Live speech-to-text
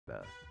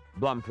factor.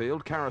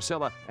 Blumfield,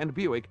 Carosella and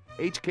Buick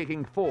each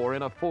kicking 4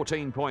 in a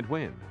 14-point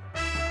win.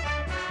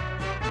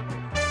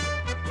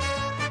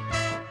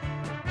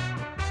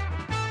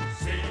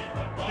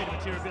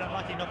 A bit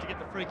unlucky not to get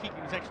the free kick.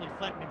 He was actually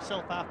flattened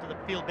himself after the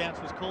field bounce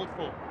was called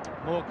for.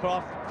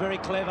 Moorcroft, very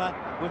clever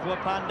with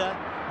Wapunda.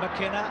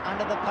 McKenna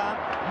under the pump,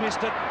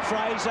 missed it.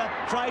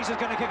 Fraser's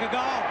going to kick a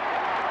goal.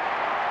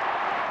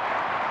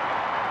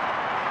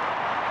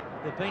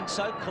 They've been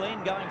so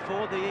clean going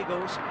forward, the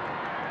Eagles.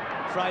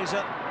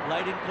 Fraser,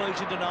 late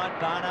inclusion tonight.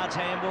 Barnard's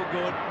handball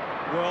good.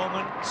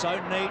 Wellman, so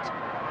neat.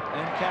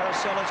 And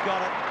Carosella's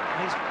got it.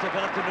 He's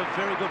developed into a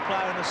very good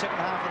player in the second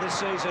half of this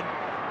season.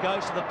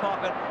 Goes to the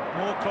pocket.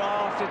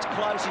 Moorcroft, it's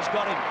close, he's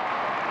got him.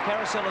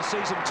 Carosella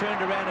sees him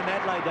turned around in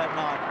Adelaide that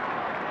night,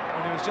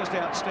 and he was just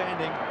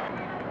outstanding.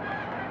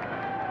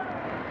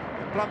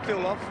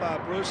 Blumfield off,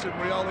 Bruce, and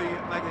Rioli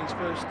making his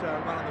first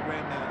run on the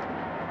ground now.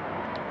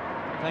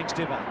 Thanks,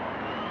 Dibber.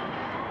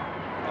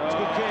 It's a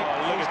good kick.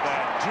 Look at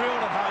that.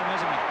 Drilled it home,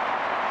 hasn't he?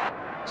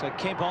 So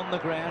Kemp on the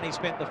ground. He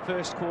spent the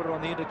first quarter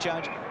on the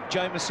interchange.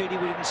 Joe Mercuri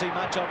we didn't see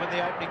much of in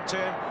the opening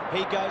term.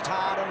 He goes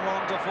hard and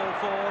long to fall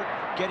forward.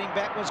 Getting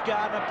back was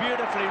Gardner.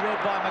 Beautifully read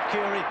by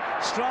Mercuri.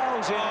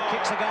 Strolls in and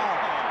kicks the goal.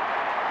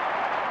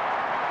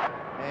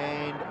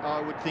 And I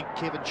would think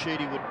Kevin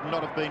Sheedy would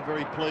not have been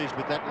very pleased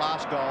with that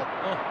last goal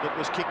that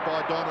was kicked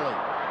by Donnelly.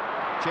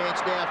 Chance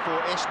now for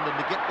Essendon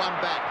to get one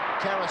back.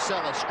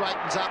 Carosella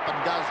straightens up and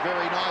does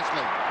very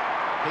nicely.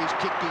 He's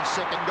kicked his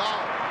second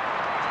goal.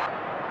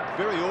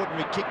 Very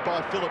ordinary kick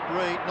by Philip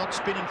Reid, not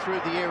spinning through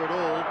the air at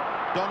all.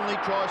 Donnelly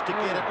tries to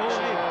get it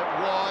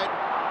wide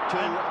to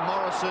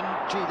Morrison.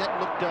 Gee, that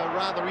looked a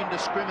rather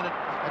indiscriminate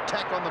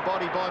attack on the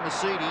body by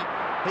Mercuri.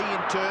 He,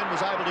 in turn, was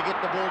able to get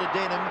the ball to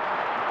Denham.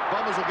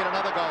 Bombers will get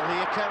another goal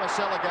here.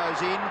 Carosella goes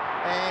in,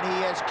 and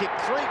he has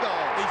kicked 3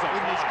 goals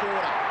in this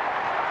quarter.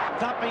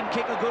 Thumping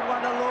kick, a good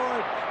one to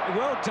Lloyd.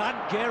 Well done,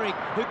 Gehrig,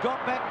 who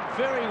got back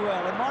very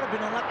well. It might have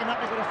been unlucky enough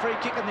to get a free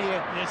kick in the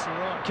air. Yes, you're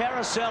right.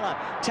 Carosella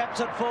taps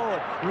it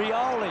forward.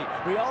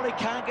 Rioli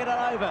can't get it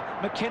over.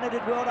 McKenna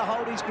did well to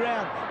hold his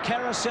ground.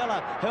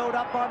 Carosella held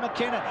up by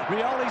McKenna.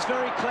 Rioli's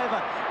very clever.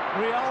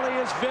 Rioli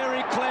is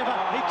very clever.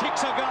 He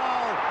kicks a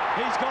goal.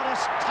 He's got a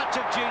touch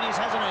of genius,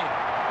 hasn't he?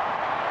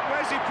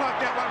 Where's he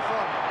plucked that one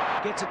from?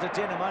 Gets it to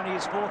Denham, only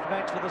his 4th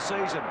match for the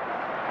season.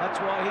 That's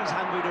why he's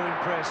hungry to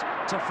impress.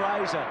 To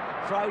Fraser.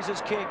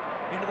 Fraser's kick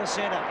into the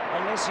centre.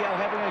 Alessio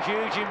having a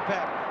huge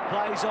impact.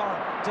 Plays on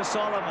to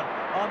Solomon.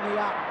 On the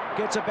up.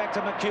 Gets it back to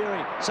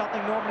Mercuri.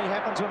 Something normally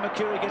happens when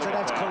Mercuri gets it.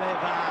 That's clever.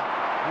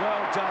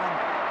 Well done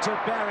to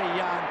Barry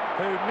Young,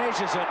 who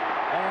measures it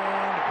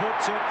and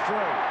puts it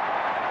through.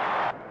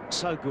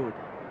 So good.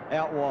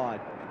 Out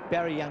wide.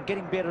 Barry Young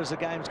getting better as the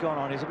game's gone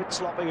on. He's a bit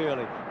sloppy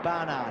early.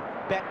 Barnard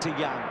back to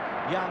Young.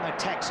 Young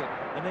attacks it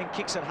and then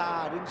kicks it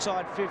hard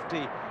inside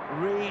 50.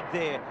 Reid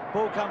there.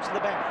 Ball comes to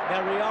the back. Now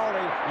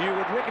Rioli, you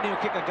would reckon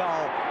he'll kick a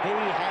goal. He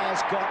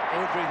has got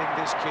everything,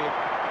 this kid.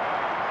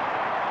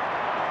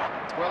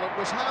 Well, it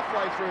was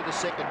halfway through the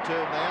second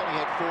term. They only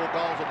had 4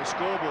 goals on the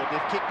scoreboard.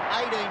 They've kicked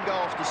 18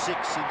 goals to 6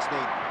 since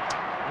then.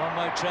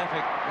 One-way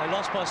traffic. They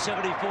lost by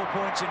 74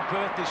 points in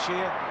Perth this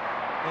year.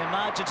 Their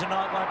margin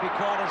tonight won't be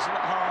quite as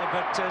high,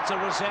 but it's a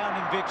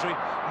resounding victory.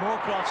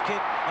 Moorcroft's kick.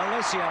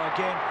 Alessio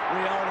again.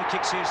 Rioli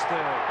kicks his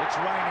 3rd. It's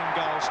raining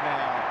goals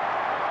now.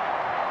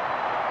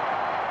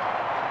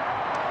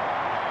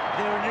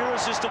 They're an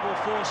irresistible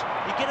force.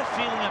 You get a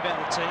feeling about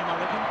a team, I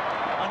reckon.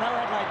 I know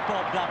Adelaide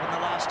bobbed up in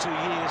the last 2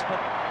 years, but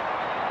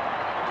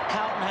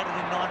Carlton had it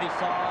in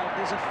 '95.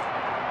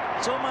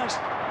 It's almost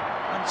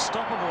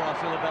unstoppable, I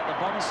feel, about the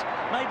Bombers.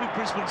 Maybe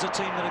Brisbane's a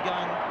team that are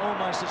going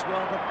almost as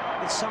well, but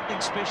there's something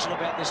special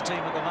about this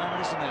team at the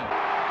moment, isn't there?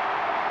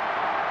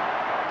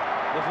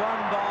 They've won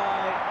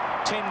by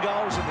 10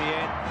 goals in the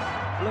end.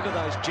 Look at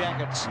those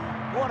jackets.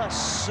 What a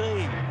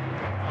sea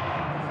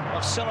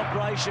of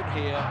celebration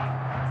here.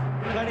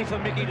 Plenty for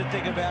Mickey to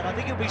think about. I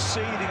think he'll be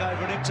seething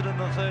over an incident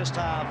in the first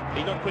half.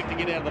 He's not quick to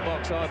get out of the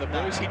box either,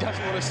 Bruce. He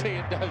doesn't want to see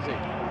it, does he?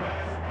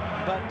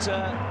 But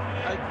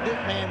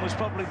that man was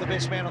probably the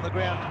best man on the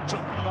ground.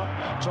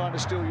 Not trying to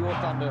steal your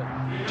thunder,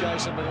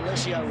 Jason, but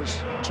Alessio was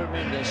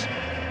tremendous.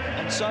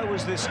 And so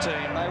was this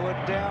team. They were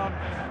down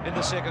in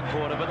the second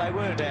quarter, but they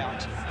weren't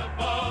out.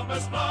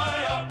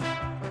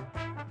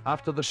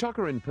 After the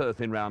shocker in Perth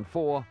in round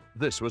 4,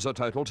 this was a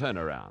total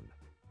turnaround.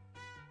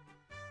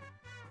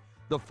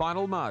 The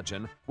final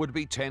margin would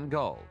be 10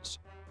 goals.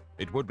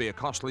 It would be a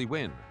costly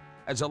win,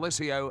 as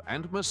Alessio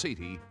and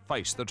Mercuri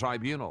faced the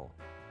tribunal.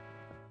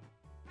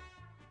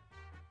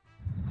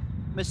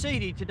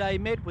 Mercuri today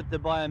met with the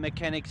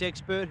biomechanics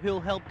expert who'll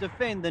help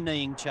defend the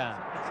kneeing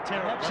charge. It's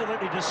terrible. An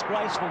absolutely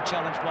disgraceful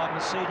challenge by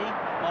Mercuri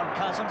on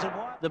Cousins. And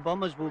why? The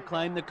Bombers will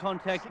claim the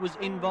contact was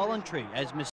involuntary, as